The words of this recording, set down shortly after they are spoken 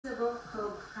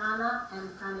and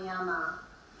pranayama.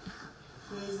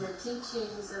 These are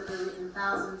teachings that were written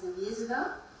thousands of years ago,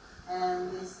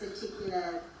 and this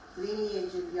particular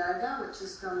lineage of yoga, which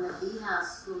is from the Bihar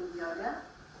School of Yoga,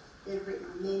 they've written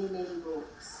many, many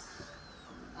books.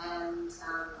 And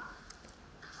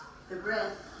the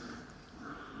breath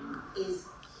is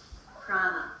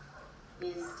prana,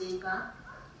 is deeper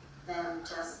than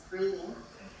just breathing,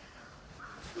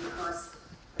 because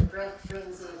the breath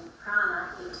brings in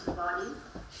prana into the body,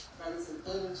 that is an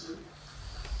energy,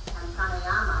 and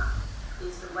pranayama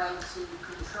is the way to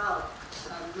control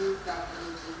and move that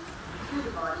energy through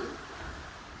the body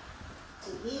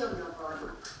to heal your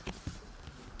body.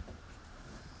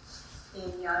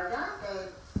 In yoga,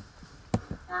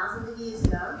 thousands of years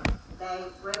ago, they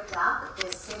worked out that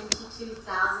there's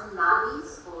 72,000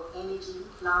 nadis, or energy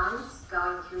lines,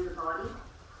 going through the body,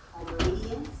 or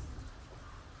meridians.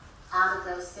 Out of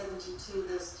those 72,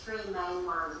 there's three main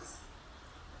ones.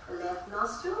 The left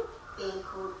nostril being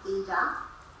called Ida,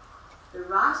 the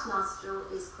right nostril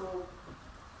is called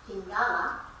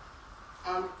Pingala,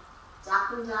 and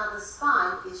up and down the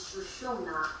spine is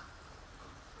Shushumna.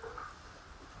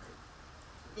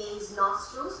 These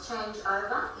nostrils change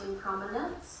over in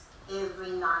prominence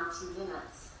every 90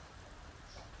 minutes.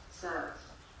 So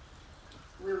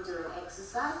we'll do an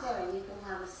exercise there and you can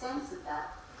have a sense of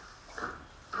that.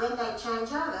 When they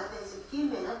change over, there's a few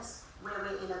minutes where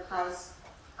we're in a place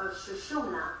of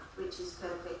Shushumna, which is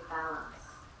perfect balance.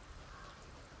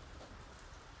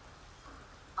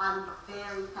 I'm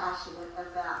very passionate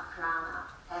about prana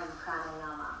and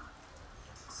pranayama.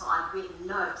 So I've written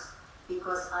notes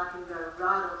because I can go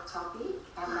right off topic,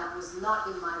 and that was not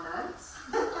in my notes.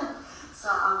 So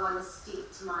I want to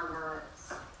stick to my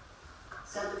notes.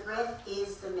 So the breath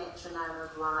is the metronome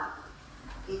of life.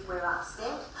 If we're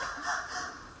upset,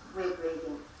 we're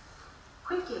breathing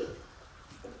quickly.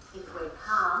 If we're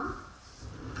calm,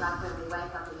 like when we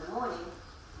wake up in the morning,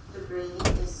 the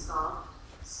breathing is soft,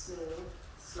 smooth,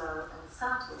 slow and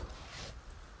subtle.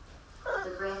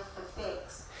 The breath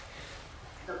affects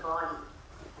the body.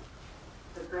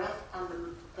 The breath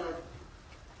and the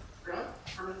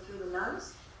breath coming through the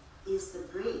nose is the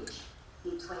bridge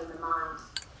between the mind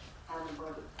and the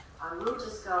body. I will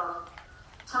just go off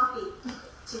topic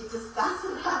to discuss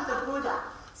about the Buddha.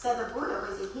 So the Buddha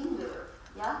was a Hindu,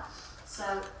 yeah?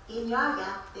 So in yoga,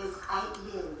 there's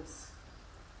 8 limbs.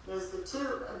 There's the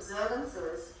 2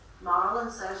 observances, moral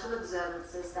and social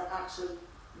observances, that actually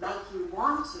make you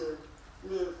want to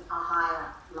live a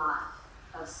higher life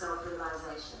of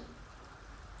self-realization.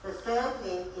 The third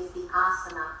limb is the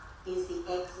asana, is the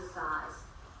exercise,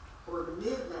 or the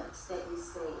movements that you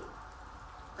see.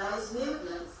 Those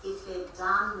movements, if they're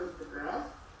done with the breath,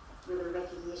 with a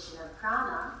recognition of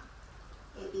prana,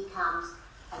 it becomes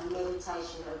a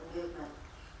meditation of movement.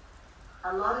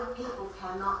 A lot of people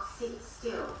cannot sit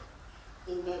still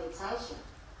in meditation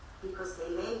because their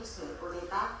legs hurt, or their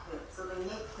back hurts, or their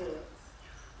neck hurts.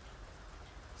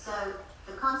 So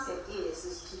the concept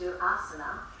is to do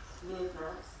asana,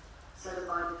 movements, so the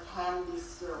body can be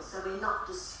still. So we're not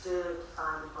disturbed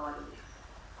by the body,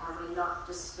 and we're not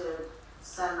disturbed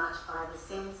so much by the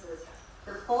senses.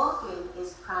 The fourth limb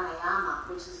is pranayama,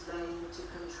 which is learning to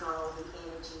control the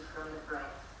energy from the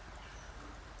breath.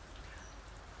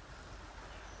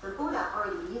 The Buddha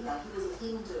already knew that. He was a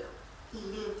Hindu. He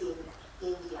lived in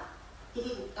India.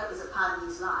 That was a part of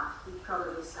his life. He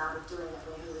probably started doing it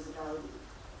when he was a baby.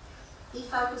 He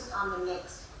focused on the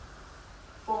next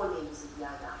 4 limbs of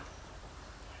yoga.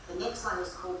 The next one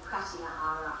is called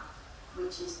pratyahara,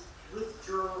 which is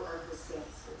withdrawal of the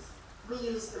senses. We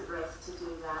use the breath to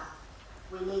do that.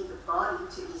 We need the body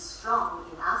to be strong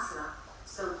in asana,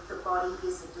 so the body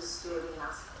isn't disturbing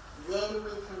us. Then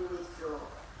we can withdraw.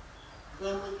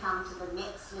 Then we come to the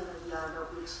next limb of yoga,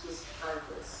 which is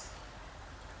focus.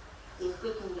 If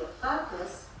we can get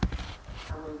focus,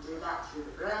 and we do that through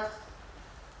the breath,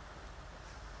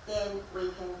 then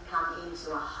we can come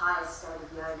into a higher state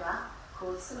of yoga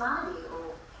called samadhi,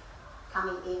 or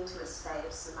coming into a state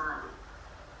of samadhi.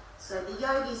 So the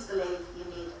yogis believe you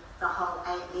need the whole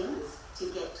 8 limbs to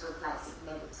get to a place of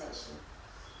meditation.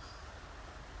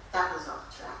 That was off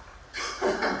track.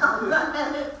 I'm running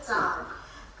out of time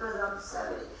because I'm so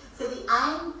ready. So the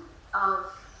aim of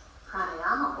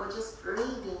pranayama, or just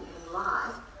breathing in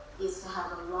life, is to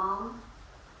have a long,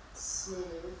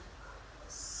 smooth,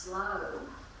 slow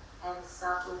and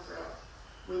subtle breath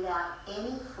without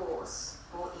any force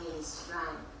or any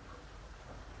strain.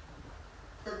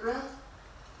 The breath,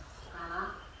 prana,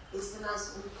 is the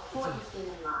most important thing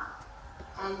in life.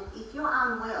 And if you're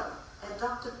unwell, a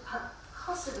doctor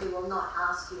possibly will not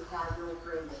ask you how you're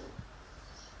breathing.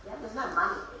 Yeah, there's no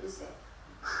money, is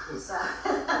there? So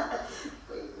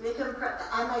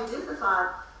And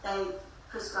they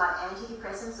prescribe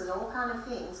antidepressants and all kind of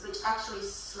things which actually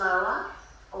slower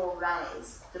or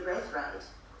raise the breath rate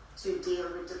to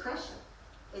deal with depression.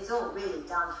 It's all really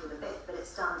done through the breath, but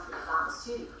it's done through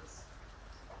pharmaceuticals.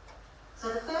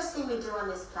 So the first thing we do on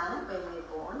this planet when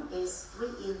we're born is we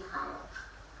inhale.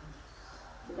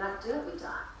 We don't do it, we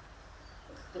die.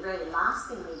 The very last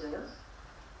thing we do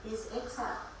is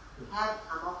exhale.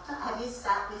 Have you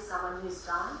sat with someone who's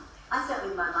dying? I sat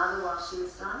with my mother while she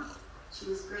was dying. She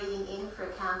was breathing in for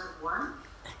a count of 1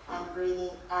 and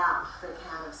breathing out for a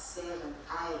count of 7,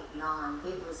 8, 9.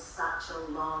 It was such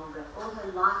a long breath. All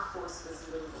her life force was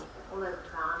leaving, all her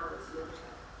prana was leaving.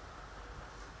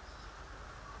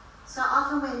 So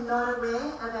often we're not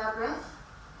aware of our breath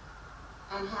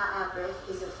and how our breath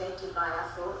is affected by our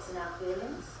thoughts and our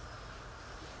feelings.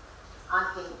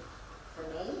 I think for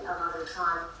me, a lot of the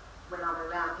time when I'm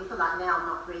around people, like now I'm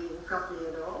not breathing properly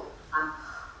at all. I'm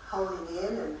holding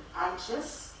in and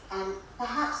anxious, and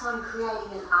perhaps I'm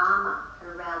creating an armour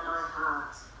around my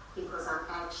heart because I'm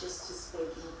anxious to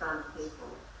speak in front of people.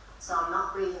 So I'm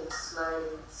not breathing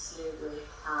slowly, smoothly,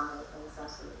 calmly and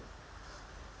subtly.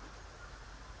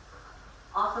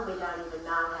 Often we don't even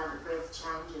know how the breath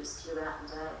changes throughout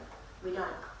the day. We don't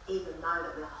even know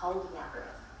that we're holding our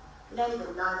breath. We don't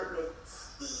even know that we're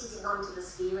squeezing onto the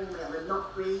steering wheel and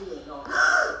not breathing or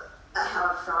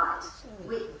how I fright.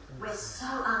 We're so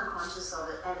unconscious of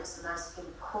it, and it's the most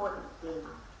important thing.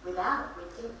 Without it,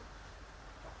 we're dead.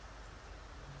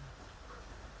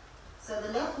 So the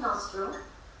left nostril,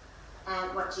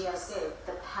 and what Gio said,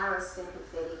 the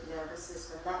parasympathetic nervous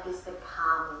system, that is the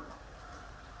calming.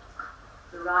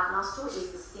 The right nostril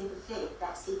is the sympathetic,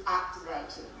 that's the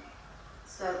activating.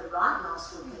 So the right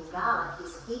nostril, Pingala,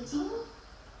 is heating,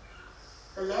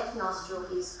 the left nostril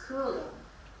is cooling.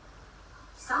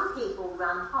 Some people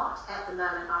run hot. At the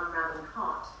moment I'm running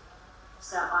hot.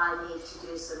 So I need to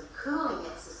do some cooling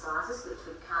exercises which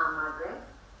would calm my breath,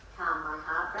 calm my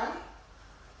heart rate,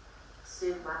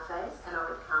 soothe my face, and I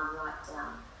would calm right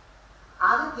down.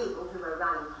 Other people who are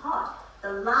running hot,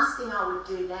 the last thing I would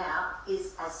do now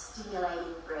is a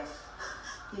stimulating breath,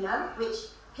 which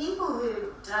people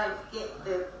who don't get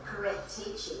the correct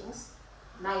teachings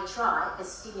may try a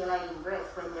stimulating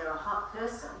breath when they're a hot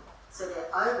person. So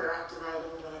they're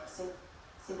overactivating their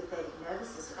sympathetic nervous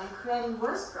system and creating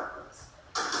worse problems.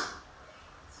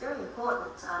 It's very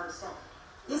important to understand.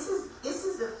 This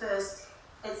is the first.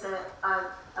 It's a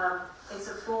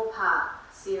 4-part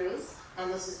series,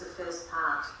 and this is the first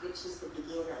part, which is the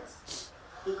beginners,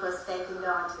 because they can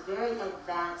go into very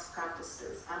advanced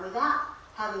practices, and without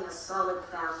having a solid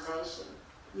foundation,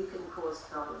 you can cause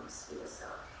problems for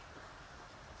yourself.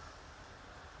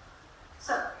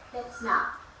 So let's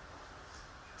now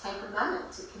take a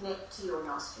moment to connect to your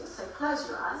nostrils. So close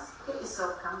your eyes, get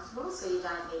yourself comfortable so you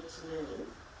don't need to move.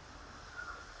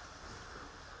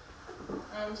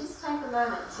 And just take a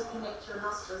moment to connect your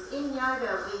nostrils. In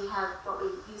yoga we have what we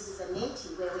use as a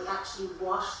neti, where we actually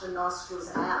wash the nostrils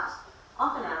out.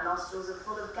 Often our nostrils are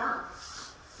full of gunk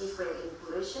if we're in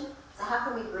pollution. So how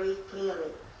can we breathe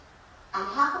clearly? And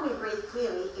how can we breathe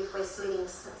clearly if we're sitting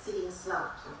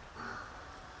slumped?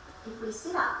 If we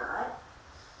sit upright,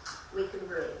 we can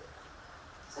breathe.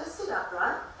 So sit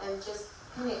upright and just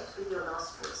connect with your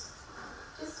nostrils.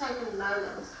 Just take a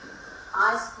moment,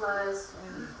 eyes closed.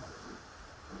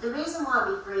 The reason why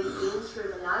we breathe in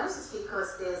through the nose is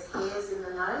because there's hairs in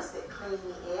the nose that clean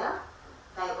the air.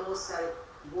 They also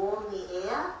warm the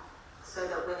air so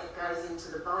that when it goes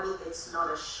into the body, it's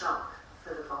not a shock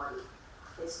for the body.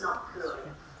 It's not cool.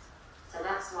 So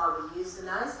that's why we use the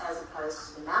nose as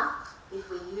opposed to the mouth. If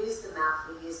we use the mouth,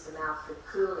 we use the mouth for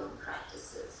cooling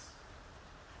practices.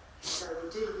 So we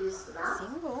do use the mouth.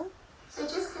 So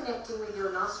just connecting with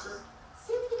your nostrils,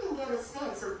 see if you can get a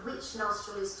sense of which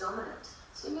nostril is dominant.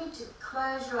 So you need to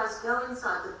close your eyes, go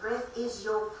inside. The breath is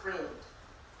your friend.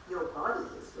 Your body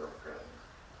is your friend.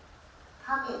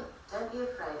 Come in, don't be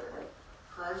afraid of it.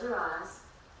 Close your eyes.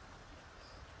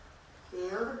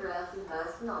 Feel the breath in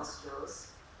both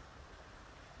nostrils.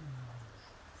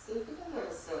 See if you can get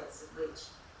a sense of which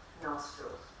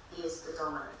nostril is the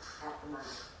dominant at the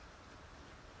moment.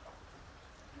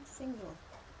 Single.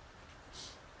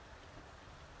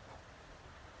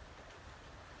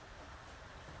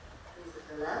 Is it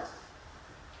the left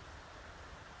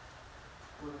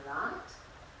or the right,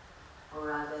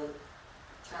 or are they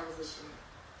transitioning?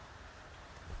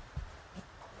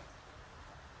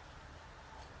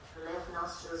 The left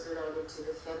nostril is related to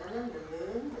the feminine, the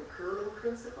moon, the cooling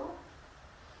principle.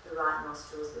 The right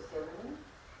nostril is the feminine.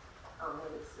 Oh,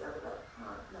 maybe it's the other way.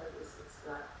 Oh, no, this is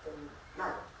right. No,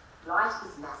 right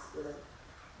is masculine,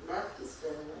 left is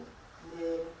feminine, moon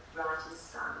moon, right is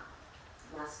sun,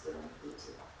 masculine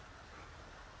iti.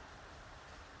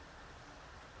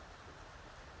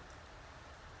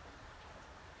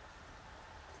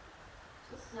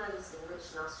 Just noticing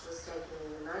which nostril is taking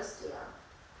in the most air.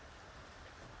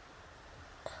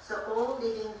 So all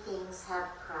living things have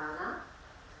prana,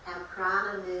 and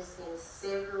prana moves in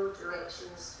several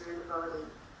directions through the body.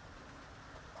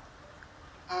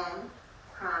 And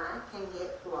prana can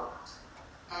get blocked,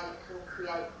 and it can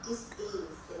create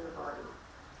dis-ease in the body.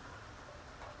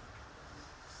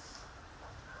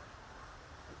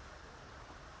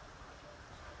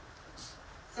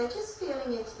 So just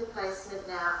feeling into the placement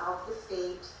now of the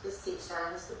feet, the sit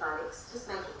bones, the buttocks, just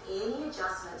making any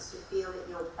adjustments to feel that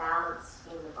you're balanced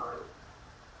in the body.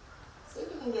 See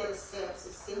if you can get a sense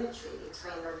of symmetry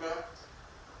between the left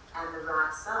and the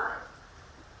right side.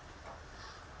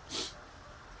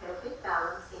 Perfect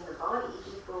balance in the body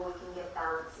before we can get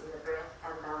balance in the breath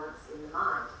and balance in the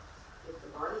mind. If the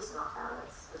body's not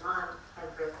balanced, the mind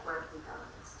and breath won't be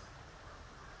balanced.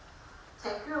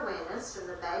 Take your awareness from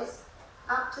the base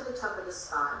up to the top of the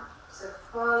spine. So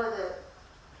follow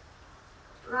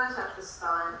right up the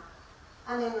spine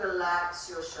and then relax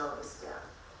your shoulders down.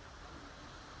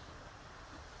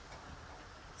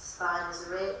 Spine is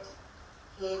erect,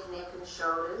 head, neck and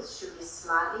shoulders should be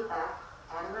slightly back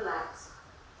and relaxed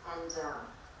and down.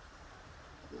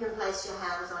 You can place your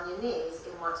hands on your knees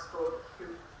in what's called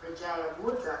Hridaya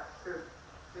Mudra,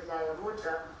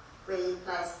 where you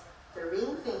place the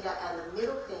ring finger and the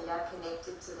middle finger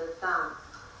connected to the thumb.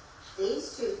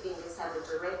 These two fingers have a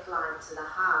direct line to the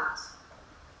heart.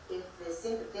 If the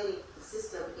sympathetic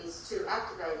system is too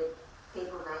activated,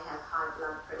 people may have high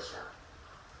blood pressure.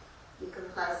 You can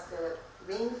place the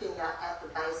ring finger at the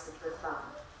base of the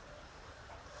thumb.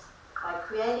 By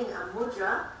creating a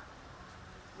mudra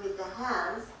with the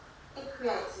hands, it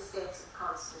creates a sense of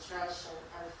concentration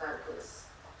and focus.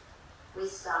 We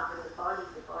start with the body.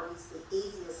 The body's the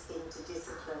easiest thing to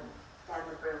discipline than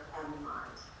the breath and the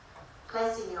mind.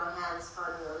 Placing your hands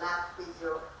on your lap with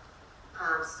your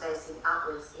palms facing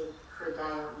upwards in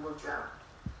Hridaya Mudra.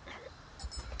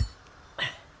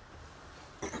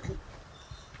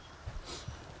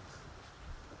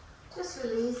 Just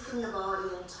releasing the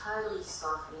body and totally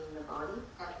softening the body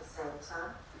at the same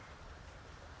time.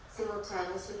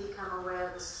 Simultaneously become aware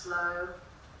of the slow,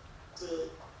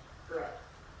 deep breath.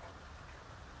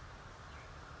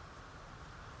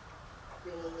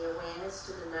 Bringing the awareness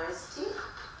to the nose tip.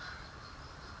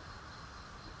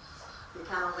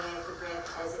 Become aware of the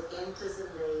breath as it enters and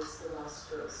leaves the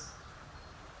nostrils.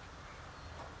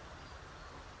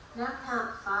 Now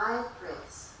count 5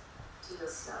 breaths to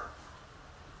yourself.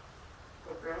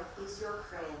 The breath is your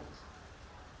friend.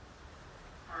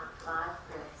 Count 5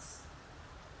 breaths.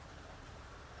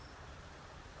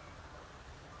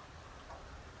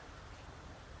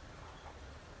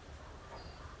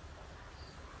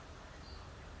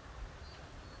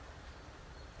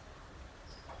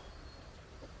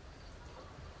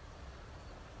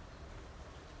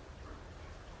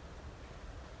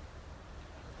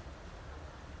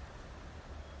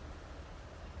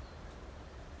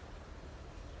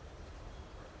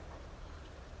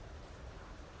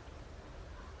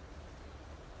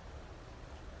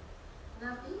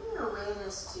 Now bringing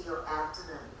awareness to your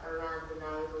abdomen around the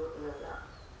navel area.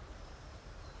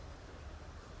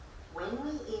 When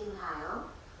we inhale,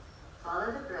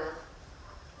 follow the breath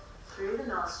through the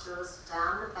nostrils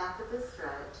down the back of the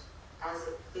throat as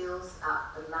it fills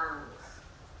up the lungs.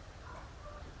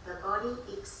 The body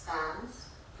expands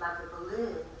like a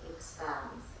balloon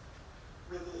expands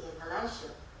with the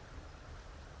inhalation.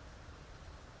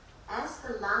 As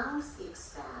the lungs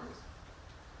expand,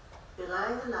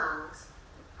 below the lungs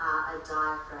are a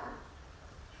diaphragm.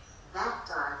 That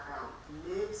diaphragm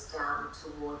moves down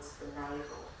towards the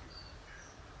navel.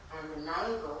 And the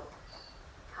navel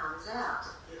comes out.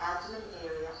 The abdomen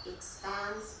area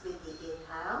expands with the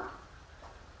inhale.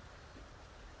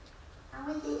 And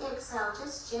with the exhale,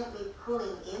 just gently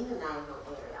pulling in the navel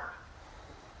area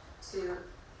to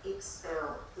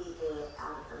expel the air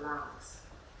out of the lungs.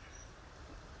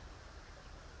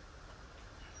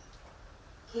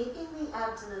 Keeping the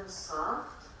abdomen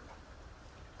soft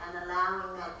and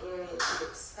allowing that area to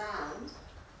expand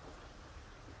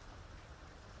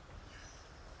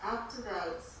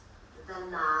activates the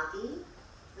nadi,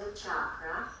 the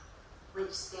chakra,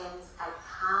 which sends a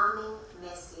calming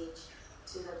message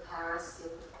to the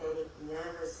parasympathetic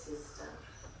nervous system.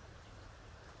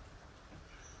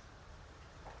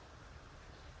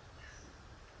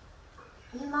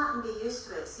 You mightn't be used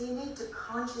to it, so you need to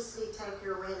consciously take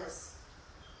your awareness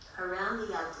around the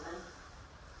abdomen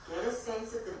Get a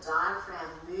sense of the diaphragm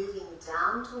moving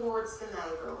down towards the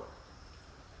navel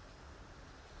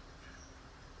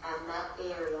and that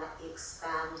area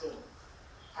expanding,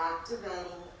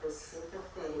 activating the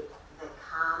sympathetic, the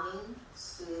calming,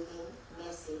 soothing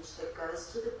message that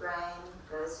goes to the brain,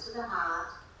 goes to the heart,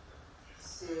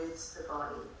 soothes the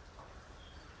body.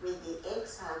 With the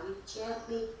exhale, you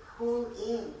gently pull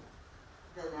in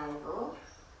the navel,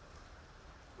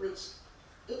 which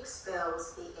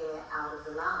expels the air out of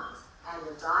the lungs, and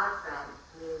the diaphragm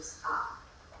moves up.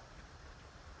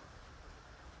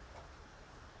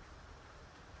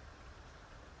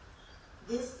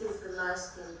 This is the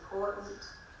most important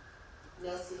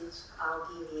message I'll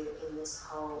give you in this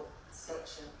whole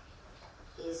section,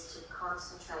 is to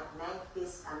concentrate, make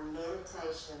this a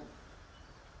meditation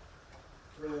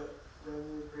where when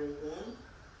you breathe in,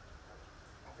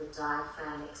 the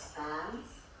diaphragm expands,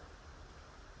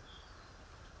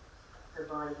 the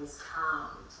body is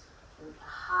calmed, and the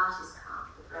heart is calm,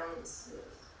 the brain is smooth.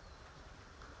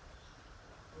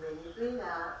 When you breathe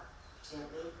out,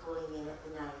 gently pulling in at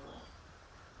the navel.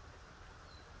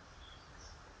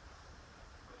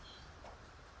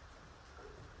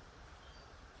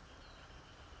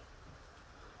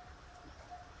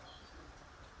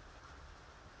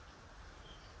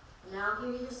 Now I'll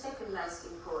give you the second most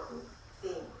important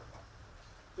thing.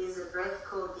 There's a breath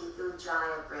called the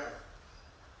Ujjayi breath.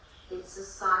 It's a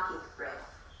psychic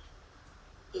breath.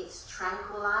 It's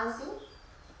tranquilizing,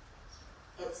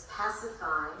 it's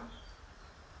pacifying,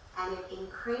 and it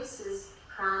increases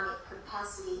pranic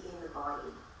capacity in the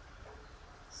body.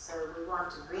 So we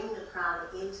want to bring the prana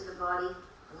into the body,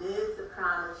 move the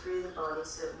prana through the body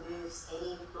so it moves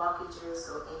any blockages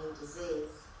or any disease.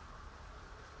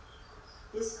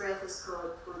 This breath is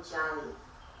called Ujjayi.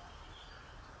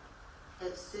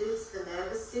 It soothes the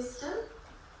nervous system,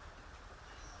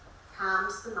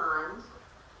 calms the mind,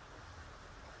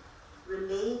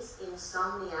 relieves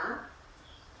insomnia,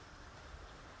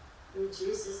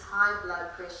 reduces high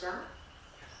blood pressure.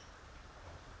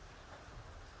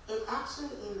 It actually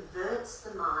inverts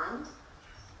the mind,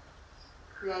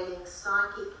 creating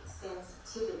psychic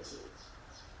sensitivity.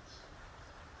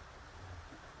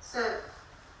 So,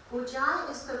 Ujjayi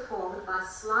is performed by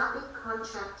slightly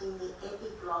contracting the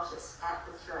epiglottis at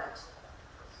the throat.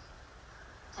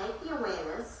 Take the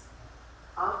awareness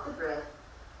of the breath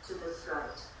to the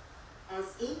throat, as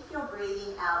if you're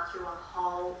breathing out through a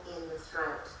hole in the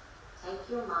throat. Take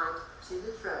your mind to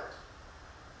the throat,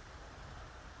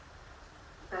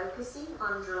 focusing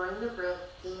on drawing the breath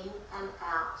in and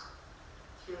out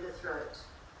through the throat.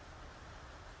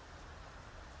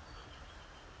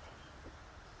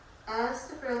 As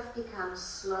the breath becomes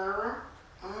slower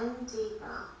and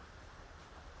deeper,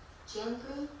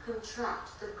 gently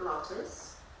contract the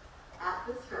glottis at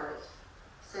the throat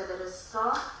so that a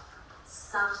soft,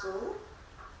 subtle,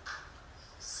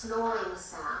 snoring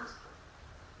sound,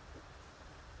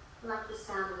 like the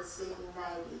sound of a sleeping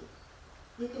baby.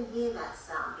 You can hear that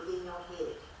sound within your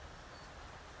head.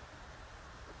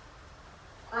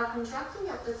 By contracting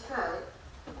at the throat,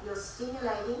 you're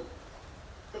stimulating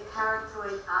the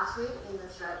carotid artery in the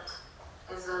throat,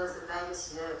 as well as the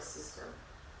vagus nerve system.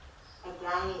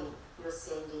 Again, you're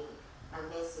sending a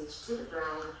message to the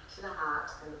brain, to the heart,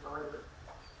 and the body.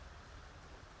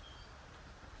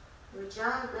 The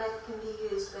Ujjayi breath can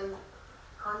be used when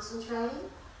concentrating.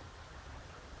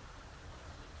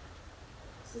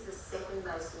 This is the second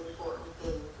most important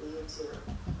thing for you to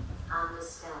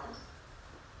understand.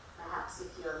 Perhaps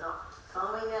if you're not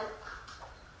following it,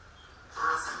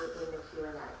 ask me in the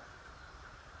Q&A.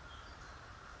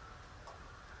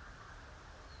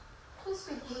 Just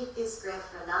repeat this breath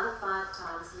for another 5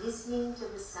 times, listening to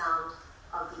the sound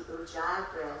of the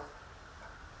Ujjayi breath,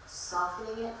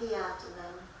 softening at the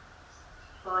abdomen,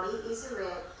 body is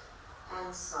erect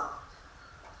and soft.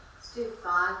 Let's do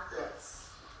 5 breaths.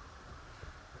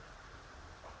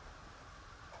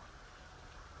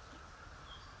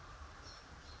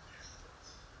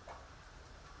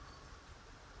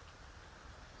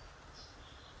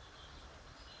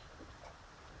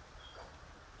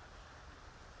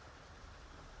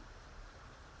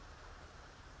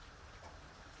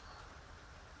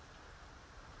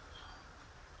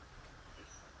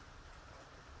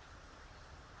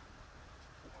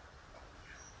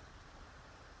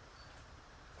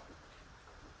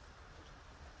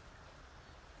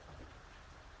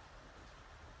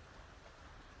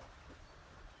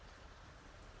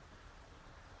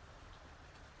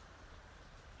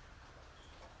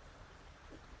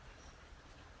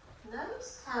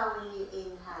 Notice how when you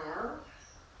inhale,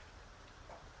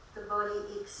 the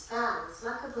body expands,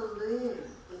 like a balloon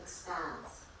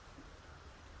expands.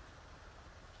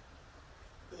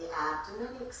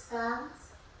 abdomen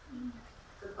expands,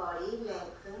 the body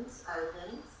lengthens,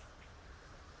 opens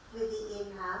with the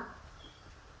inhale.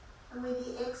 And with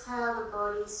the exhale, the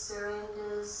body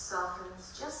surrenders,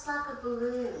 softens, just like a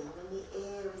balloon when the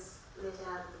air is let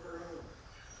out of the balloon.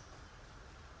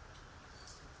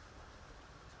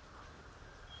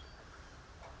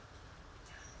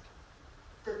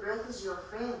 The breath is your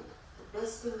friend. The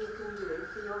best thing you can do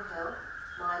for your health,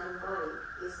 mind and body,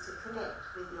 is to connect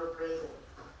with your breathing.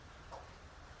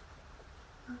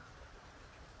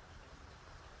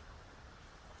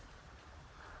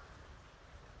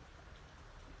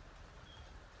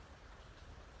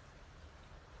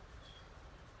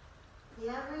 The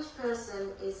average person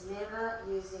is never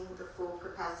using the full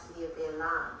capacity of their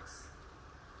lungs.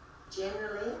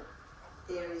 Generally,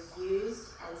 there is used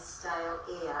and stale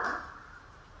air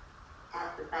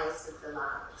at the base of the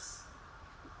lungs.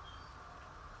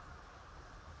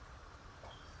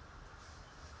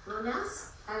 Well, now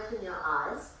open your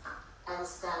eyes and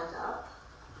stand up,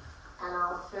 and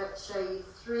I'll show you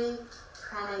 3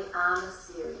 pranayama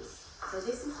series. So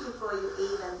this is before you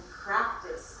even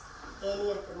practice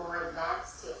any of the more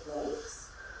advanced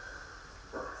techniques.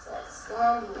 So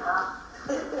standing up,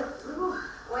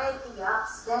 waking up,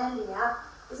 standing up.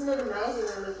 Isn't it amazing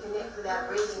when we connect with our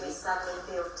breathing, we suddenly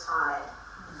feel tired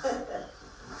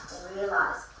and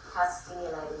realise how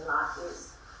stimulating life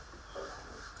is.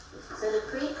 So the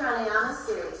pre-pranayama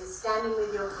series is standing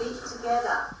with your feet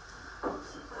together.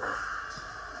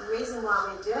 The reason why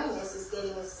we're doing this is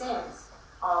getting a sense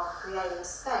of creating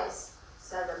space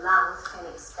so the lungs can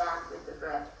expand with the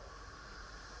breath.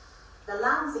 The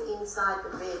lungs are inside the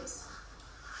ribs.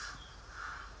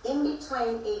 In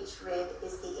between each rib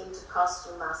is the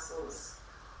intercostal muscles.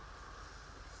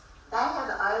 They have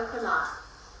opened up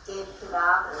dead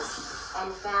cadavers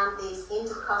and found these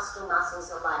intercostal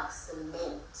muscles are like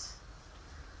cement.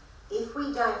 If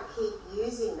we don't keep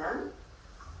using them,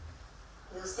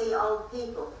 you'll see old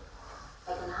people.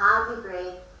 They can hardly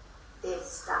breathe, they're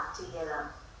stuck together.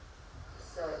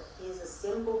 So here's a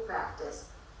simple practice.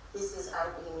 This is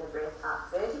opening the breath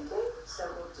up vertically, so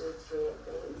we'll do 3 of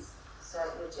these. So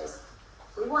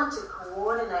we want to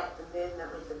coordinate the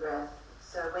movement with the breath.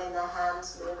 So when the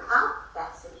hands move up,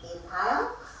 that's an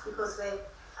inhale, because we're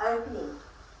opening,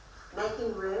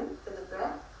 making room for the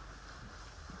breath.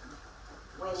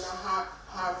 When the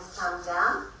hands come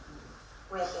down,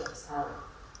 we're exhaling.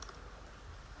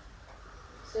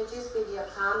 So just with your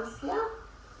palms here,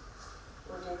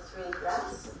 we'll do 3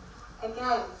 breaths.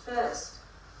 Again, first,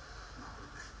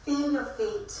 feel your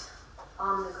feet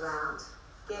on the ground.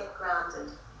 Get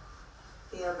grounded.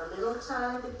 Feel the little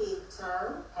toe, the big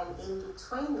toe, and in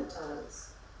between the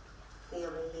toes.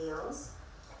 Feel the heels.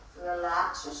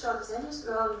 Relax your shoulders and just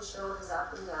roll your shoulders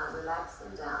up and down. Relax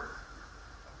them down.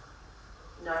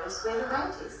 Notice where the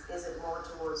weight is. Is it more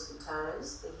towards the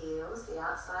toes, the heels, the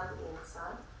outside, the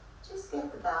inside? Just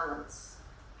get the balance.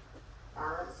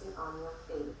 Balancing on your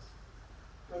feet.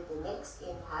 With the next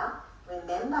inhale,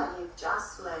 remember you've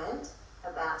just learned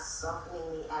about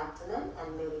softening the abdomen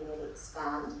and letting it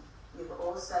expand. You've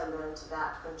also learned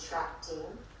about contracting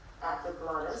at the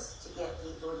glottis to get the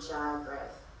ujjayi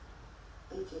breath.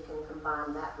 If you can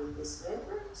combine that with this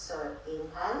movement, so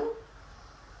inhaling,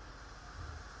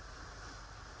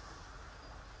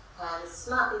 hands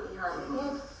slightly behind the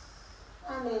head,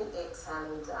 and then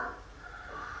exhaling down.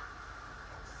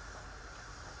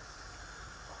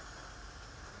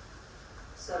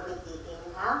 So with the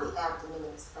inhale, the abdomen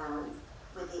expands.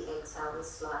 With the exhale, we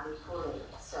slightly pull in.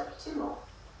 So 2 more.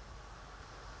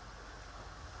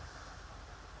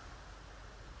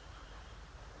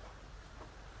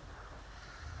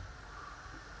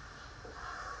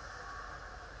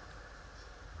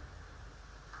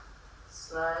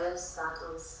 Slow,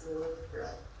 subtle, smooth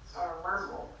breath. And 1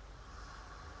 more.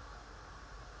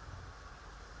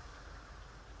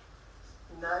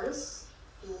 Notice,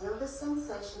 feel the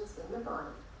sensations in the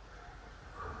body.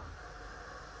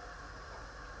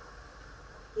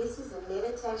 This is a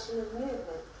meditation of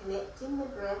movement, connecting the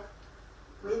breath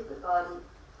with the body,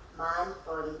 mind,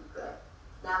 body, breath.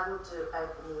 Now we'll do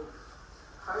opening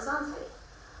horizontally.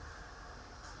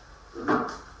 Inhale,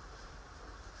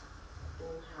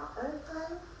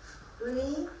 open,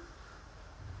 breathe,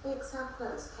 exhale,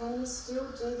 close. Can you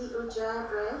still do the ujjayi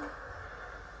breath?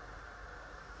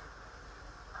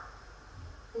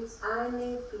 It's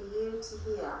only for you to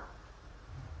hear.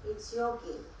 It's your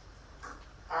gift.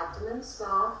 Abdomen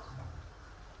soft.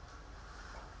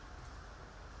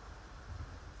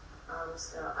 Arms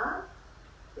go up.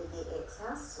 With the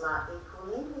exhale, slightly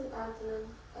pull in the abdomen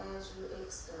as you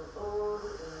expel all the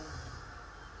air.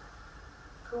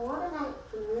 Coordinate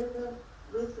the movement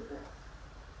with the breath.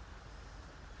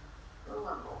 Or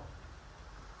one more.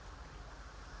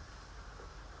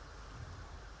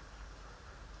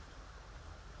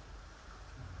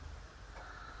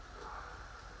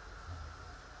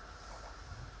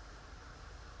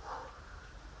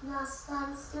 Now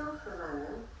stand still for a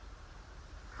moment.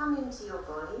 Come into your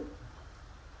body.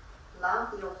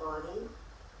 Love your body.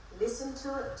 Listen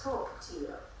to it talk to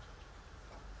you.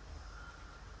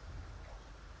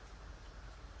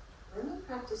 When we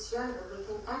practice yoga, we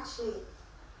can actually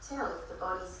tell if the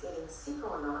body's getting sick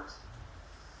or not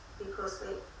because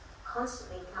we're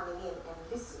constantly coming in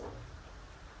and listening.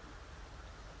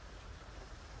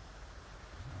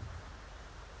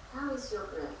 How is your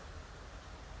breath?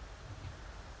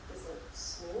 Is it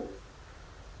smooth?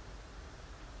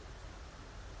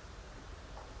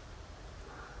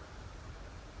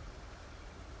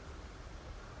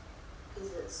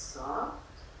 Is it soft?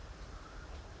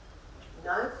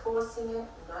 No forcing it,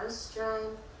 no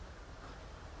strain.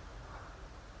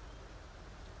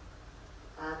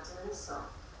 Abdomen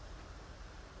soft.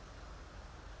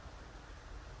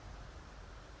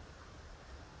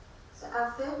 So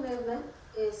our third movement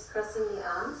is crossing the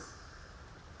arms.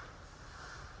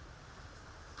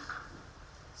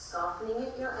 Softening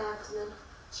at your abdomen,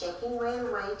 checking where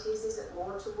the weight is. Is it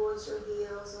more towards your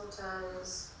heels or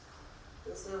toes?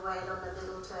 Is there weight on the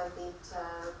little toe, big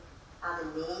toe? Are the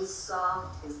knees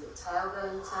soft? Is the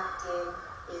tailbone tucked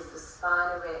in? Is the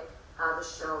spine erect? Are the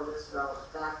shoulders rolled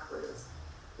backwards?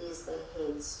 Is the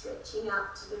head stretching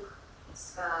up to the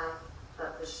sky,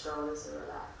 but the shoulders are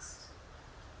relaxed?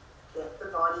 Get the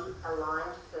body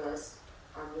aligned first,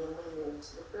 and then we move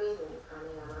to the breathing,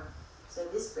 pranayama. So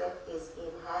this breath is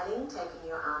inhaling, taking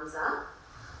your arms up.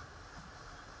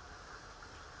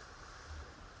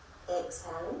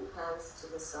 Exhaling, hands to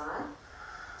the side.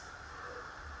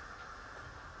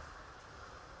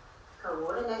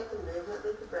 Coordinate the movement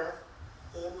with the breath.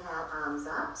 Inhale, arms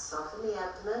up, soften the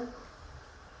abdomen.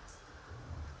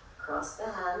 Cross the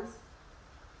hands.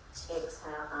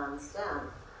 Exhale, arms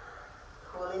down.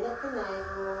 Pull in at the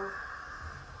navel.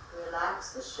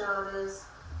 Relax the shoulders.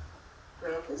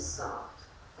 Breath is soft.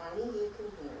 Only you can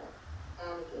hear it.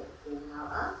 And again,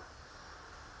 inhale up.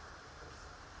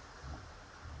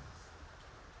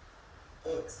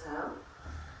 Exhale.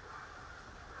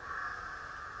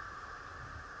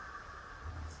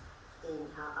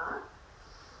 Inhale up.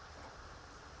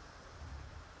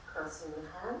 Crossing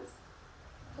the hands.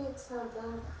 Exhale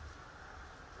down.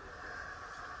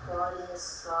 Body is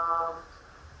soft.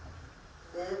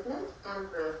 Movement and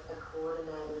breath are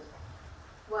coordinated.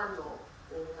 One more.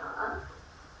 Inhale up.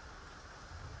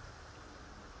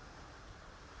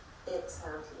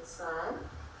 Exhale to the side.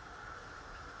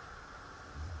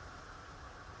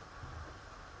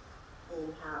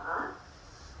 Inhale up.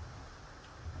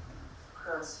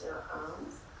 Cross your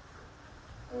arms.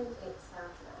 And exhale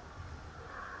down.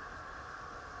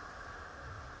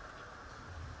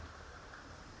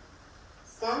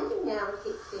 Standing now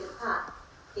with feet apart.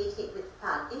 Feet hip width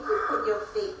apart. If you put your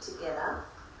feet together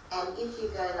and if you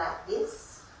go like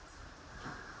this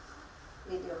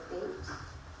with your feet,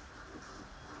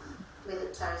 where the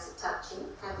toes are touching,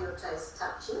 have your toes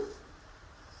touching.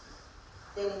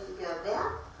 Then if you go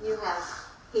there, you have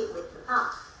hip width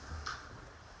apart.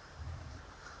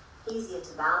 Easier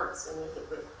to balance when you're hip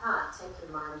width apart. Take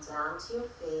your mind down to your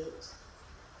feet.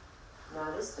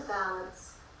 Notice the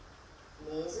balance.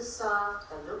 Knees are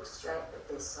soft, they look straight but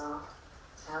they're soft.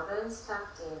 Tailbone's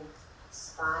tucked in.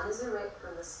 Spine is erect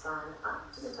from the spine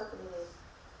up to the top of the head.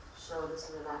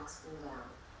 Shoulders relaxed and down.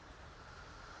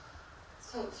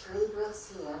 Let's take 3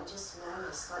 breaths here and just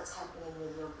notice what's happening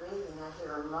with your breathing. I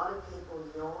hear a lot of people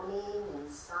yawning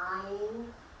and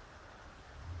sighing.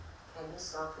 Can you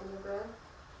soften your breath?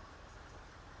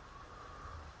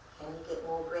 Can you get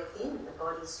more breath in? The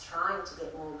body's trying to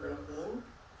get more breath in.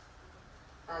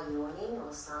 By yawning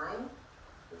or sighing,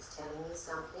 it's telling you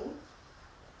something.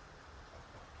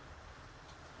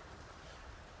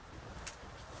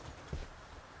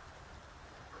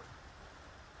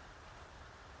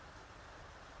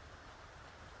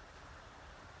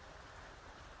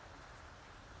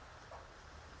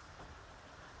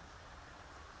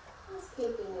 Just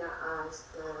keeping your eyes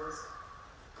closed.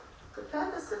 The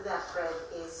purpose of that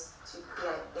breath is to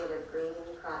create better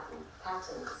breathing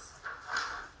patterns.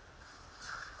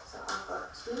 So I've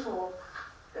got 2 more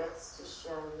breaths to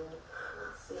show you.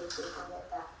 Let's see if we can get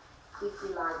that. If you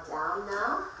lie down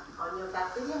now, on your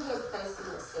back with your head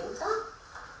facing the center,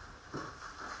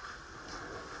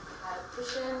 have a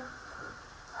cushion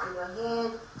on your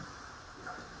head,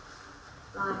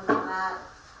 lying flat.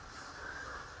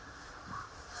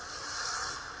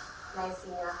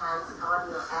 placing your hands on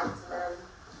your abdomen.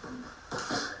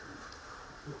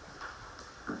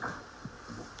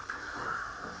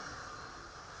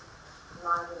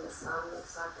 Lying in the sun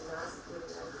looks like a nice view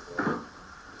over there.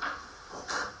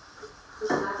 Would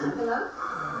you like a pillow?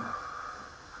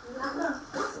 No.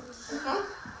 Okay.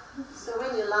 So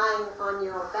when you're lying on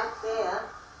your back there,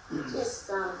 just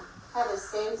have a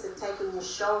sense of taking your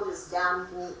shoulders down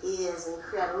from your ears and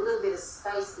create a little bit of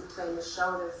space between the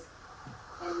shoulders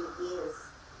and your ears.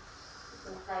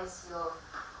 You can place your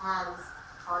hands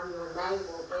on your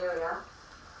navel area,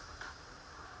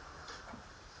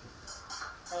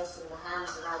 placing the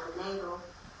hands around the navel.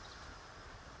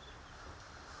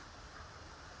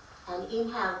 And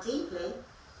inhale deeply,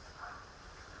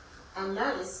 and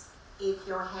notice if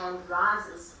your hand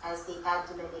rises as the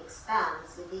abdomen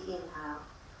expands with the inhale.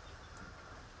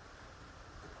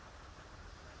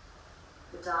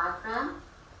 The diaphragm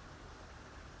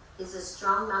is a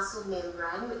strong muscle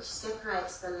membrane which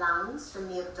separates the lungs from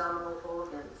the abdominal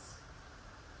organs.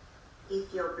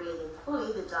 If you're breathing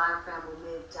fully, the diaphragm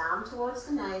will move down towards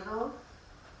the navel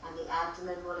and the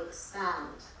abdomen will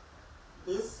expand.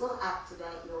 This will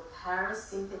activate your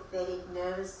parasympathetic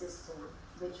nervous system,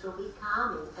 which will be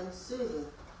calming and soothing,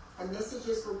 and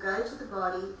messages will go to the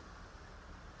body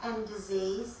and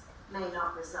disease may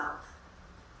not result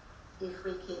if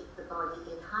we keep the body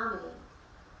in harmony.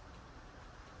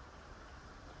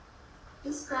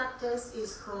 This practice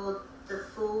is called the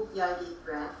full yogic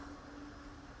breath.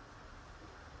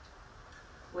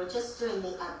 We're just doing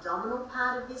the abdominal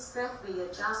part of this breath where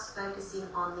you're just focusing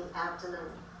on the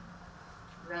abdomen,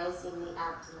 raising the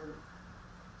abdomen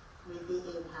with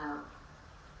the inhale.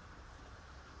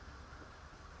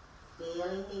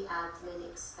 Feeling the abdomen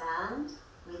expand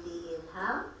with the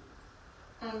inhale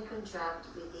and contract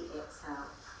with the exhale.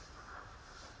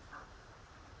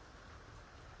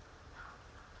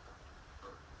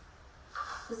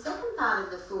 The second part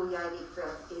of the full yogic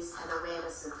breath is an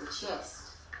awareness of the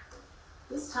chest.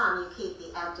 This time you keep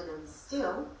the abdomen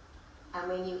still, and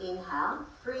when you inhale,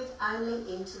 breathe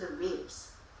only into the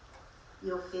ribs.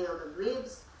 You'll feel the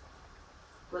ribs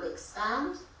will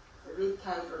expand, the rib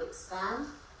cage will expand,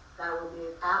 they will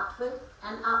move outward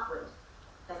and upward,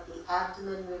 but the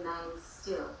abdomen remains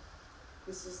still.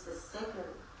 This is the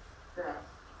second breath.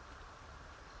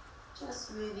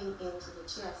 Just moving into the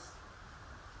chest.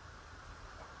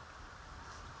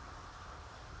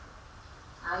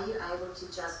 Are you able to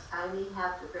just only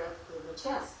have the breath in the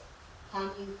chest? Can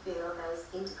you feel those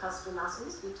intercostal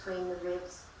muscles between the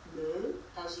ribs move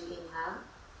as you inhale?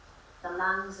 The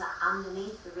lungs are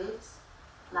underneath the ribs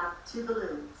like two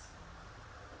balloons.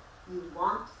 You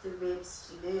want the ribs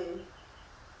to move.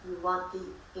 You want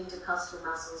the intercostal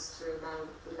muscles to remain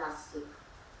elastic.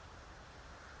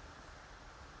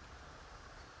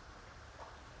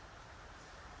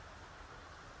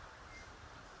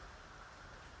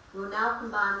 We'll now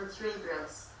combine the three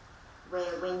breaths,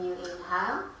 where when you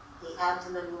inhale, the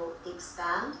abdomen will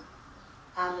expand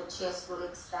and the chest will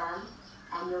expand,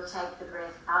 and you'll take the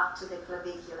breath up to the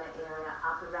clavicular area,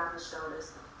 up around the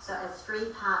shoulders. So a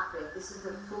three-part breath. This is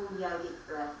the full yogic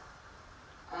breath.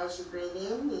 As you breathe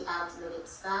in, the abdomen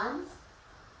expands,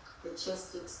 the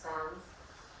chest expands,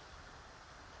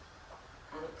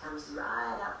 and it comes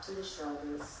right up to the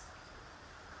shoulders.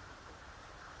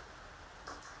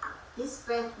 This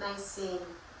breath may seem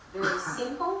very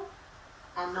simple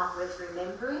and not worth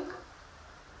remembering.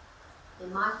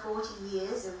 In my 40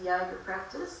 years of yoga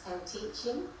practice and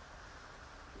teaching,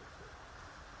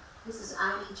 this has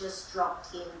only just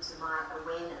dropped into my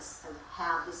awareness of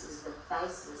how this is the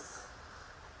basis.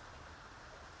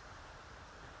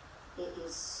 It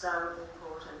is so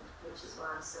important, which is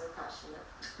why I'm so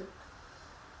passionate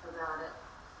about it.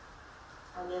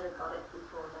 I never got it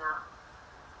before now.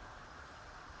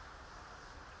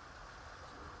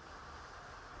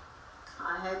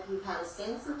 I hope you've had a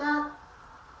sense of that.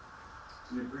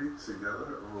 Do you breathe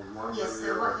together or one? Yes,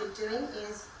 so what you're doing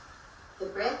is the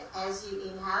breath, as you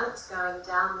inhale, it's going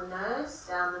down the nose,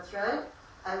 down the throat,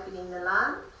 opening the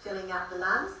lung, filling up the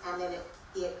lungs, and then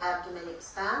the abdomen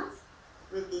expands.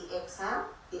 With the exhale,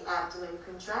 the abdomen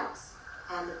contracts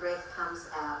and the breath comes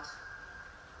out.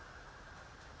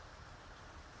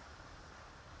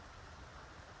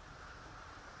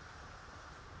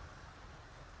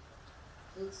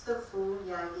 It's the full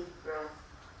yogic breath.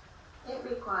 It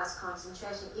requires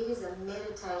concentration. It is a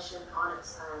meditation on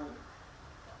its own.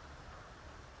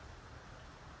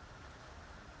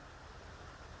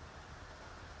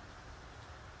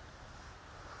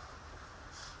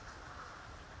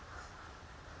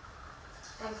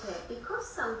 Okay, because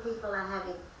some people are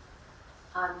having,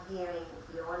 I'm hearing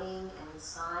yawning and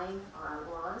sighing, or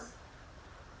I was,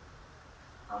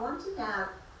 I want to now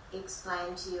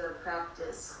explain to you a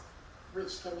practice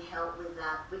which can help with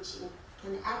that, which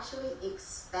can actually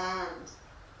expand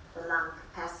the lung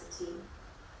capacity.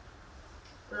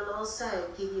 Will also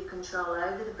give you control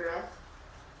over the breath.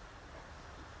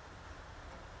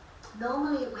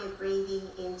 Normally we're breathing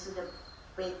into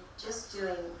we're just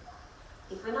doing,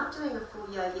 if we're not doing a full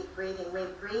yogic breathing,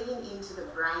 we're breathing into the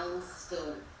brain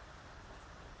stem.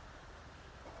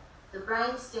 The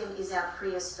brain stem is our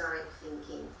prehistoric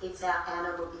thinking. It's our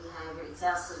animal behavior. It's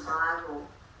our survival.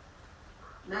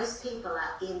 Most people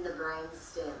are in the brain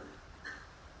stem.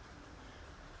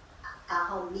 Our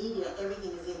whole media,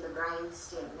 everything is in the brain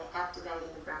stem. They're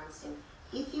activating the brain stem.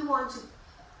 If you want to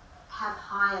have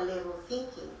higher level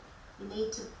thinking, you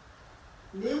need to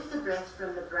move the breath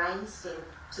from the brain stem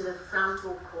to the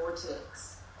frontal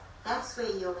cortex. That's where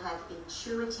you'll have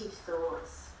intuitive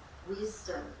thoughts,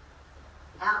 wisdom,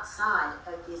 outside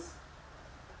of this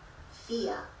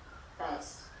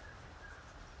fear-based.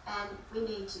 And we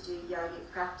need to do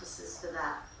yogic practices for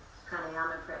that,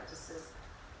 pranayama practices.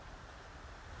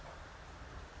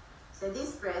 So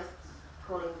this breath,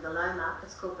 calling Viloma,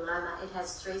 it's called Viloma, it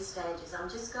has 3 stages. I'm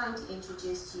just going to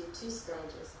introduce to you 2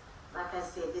 stages. Like I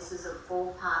said, this is a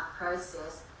 4-part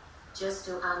process just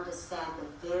to understand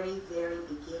the very, very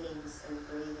beginnings of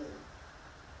breathing.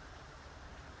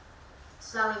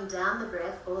 Slowing down the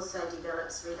breath also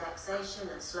develops relaxation,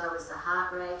 it lowers the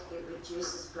heart rate, it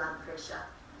reduces blood pressure,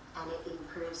 and it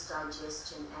improves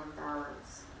digestion and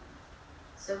balance.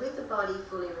 So with the body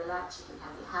fully relaxed, you can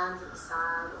have your hands at the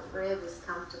side or wherever is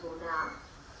comfortable now.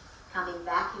 Coming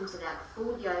back into that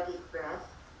full yogic breath.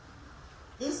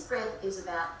 This breath is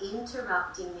about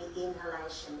interrupting the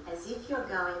inhalation, as if you're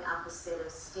going up a set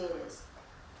of stairs.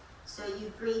 So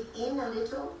you breathe in a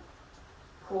little,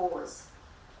 pause.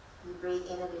 You breathe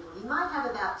in a little. You might have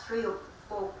about 3 or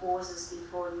 4 pauses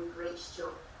before you've reached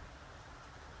your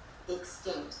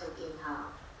extent of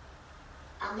inhale.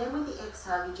 And then with the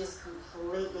exhale, you just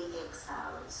completely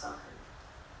exhale and soften.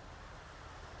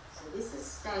 So this is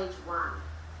stage 1.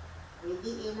 With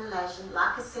the inhalation,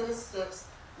 like a set of steps,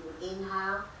 you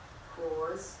inhale,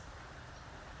 pause,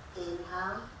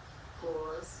 inhale,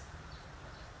 pause,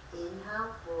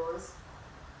 inhale, pause.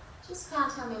 Just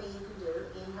count how many you can do.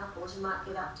 Inhale, pause. You might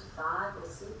get up to 5 or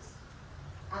 6.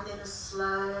 And then a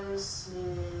slow,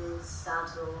 smooth,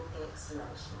 subtle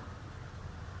exhalation.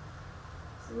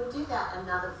 So we'll do that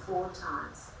another 4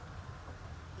 times.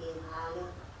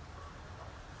 Inhaling,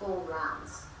 4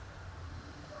 rounds.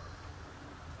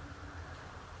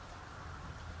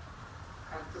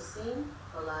 Practicing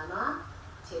Viloma,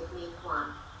 technique 1.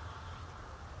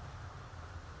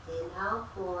 Inhale,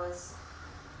 pause,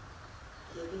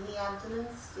 keeping the abdomen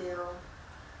still.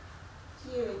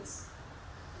 Till you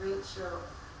reach your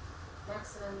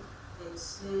maximum, then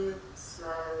smooth,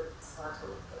 slow,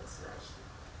 subtle exhalation.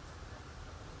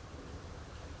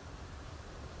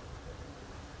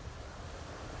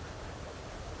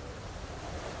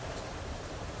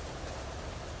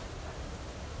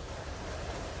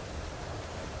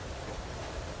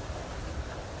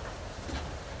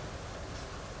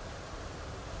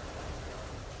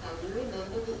 Can you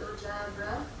remember the Ujjayi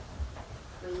breath,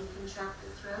 where you contract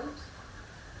the throat?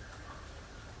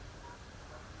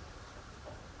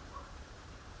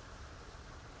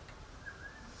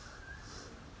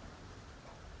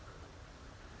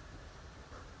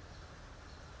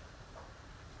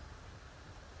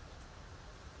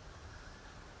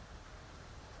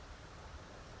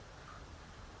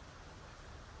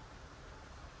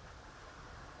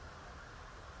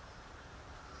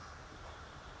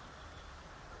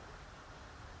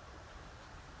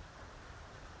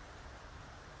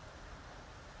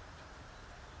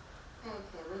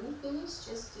 Okay, when you finish,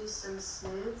 just do some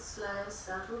smooth, slow,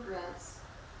 subtle breaths.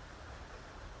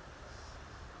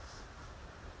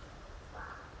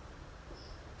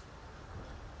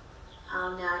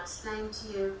 I'll now explain to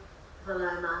you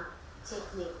Viloma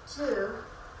technique 2,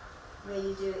 where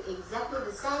you do exactly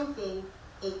the same thing,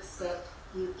 except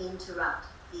you interrupt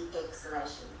the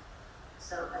exhalation.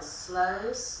 So a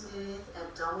slow, smooth,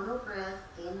 abdominal breath,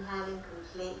 inhaling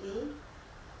completely.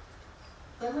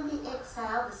 Then with the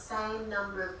exhale, the same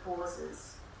number of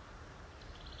pauses.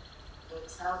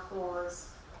 Exhale, pause.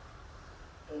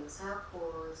 Exhale,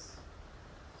 pause.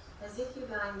 As if you're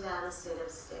going down a set of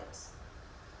steps.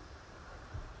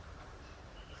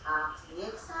 After the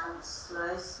exhale,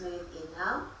 slow, smooth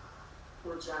inhale.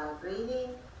 Ujjayi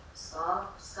breathing,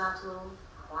 soft, subtle,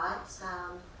 quiet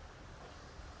sound.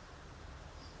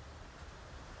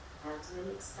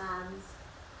 Abdomen expands.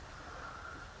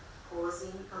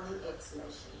 Pausing on the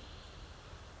exhalation.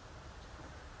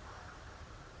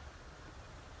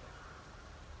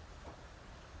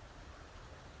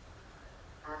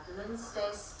 abdomen. Stay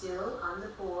still on the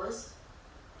pause.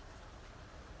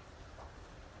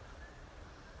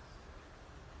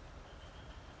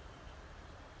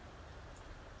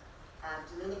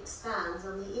 Abdomen expands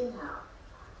on the inhale.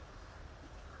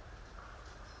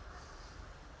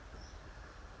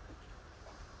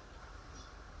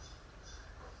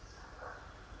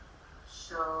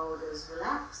 Shoulders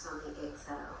relax on the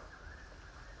exhale.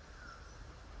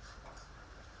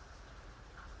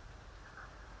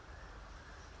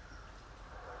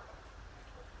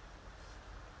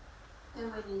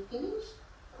 And when you finish,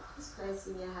 just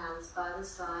placing your hands by the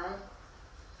side.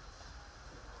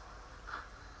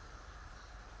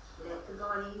 Let the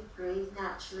body breathe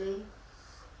naturally.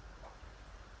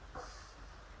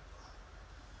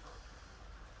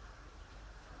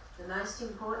 The most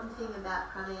important thing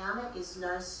about pranayama is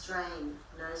no strain,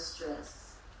 no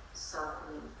stress,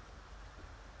 softening.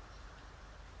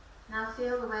 Now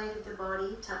feel the weight of the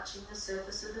body touching the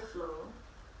surface of the floor.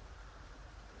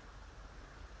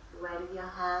 The weight of your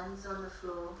hands on the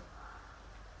floor.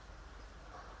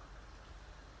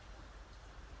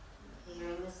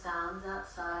 Hearing the sounds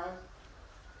outside.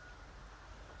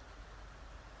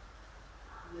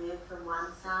 Move from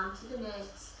one sound to the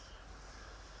next.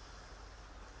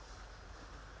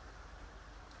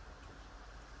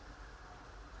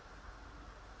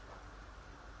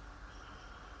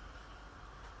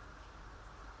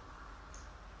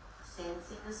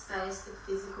 Sensing the space the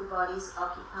physical body is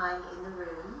occupying in the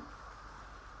room.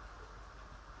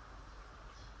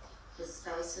 The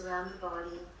space around the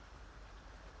body.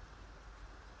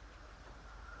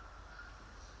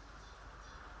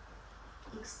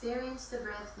 Experience the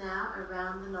breath now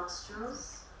around the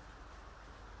nostrils.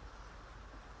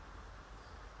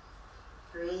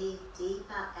 Breathe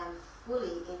deeper and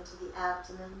fully into the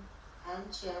abdomen and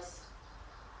chest.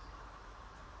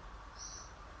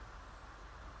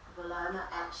 Valona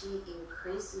actually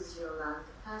increases your lung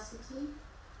capacity.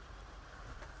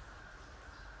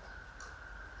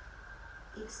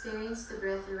 Experience the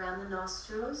breath around the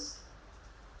nostrils.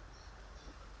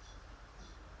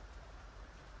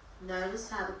 Notice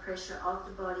how the pressure of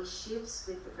the body shifts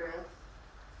with the breath.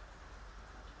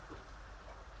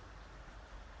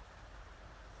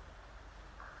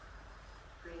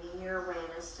 Bringing your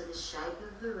awareness to the shape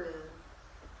of the room.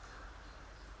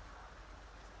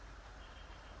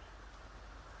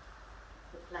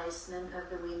 The placement of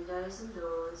the windows and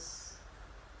doors.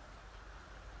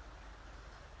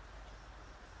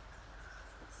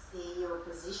 See your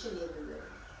position in the room.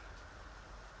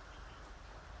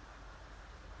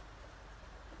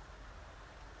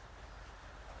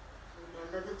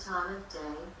 Remember the time of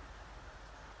day.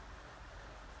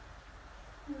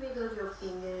 Wiggle your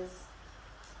fingers.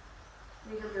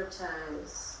 Wiggle your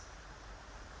toes.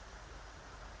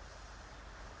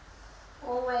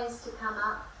 Always to come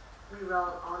up, we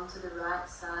roll onto the right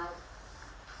side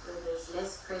where there's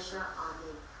less pressure on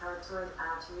the carotid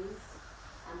arteries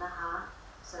and the heart.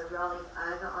 So rolling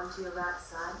over onto your right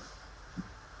side.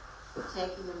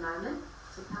 Taking a moment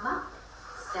to come up,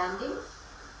 standing.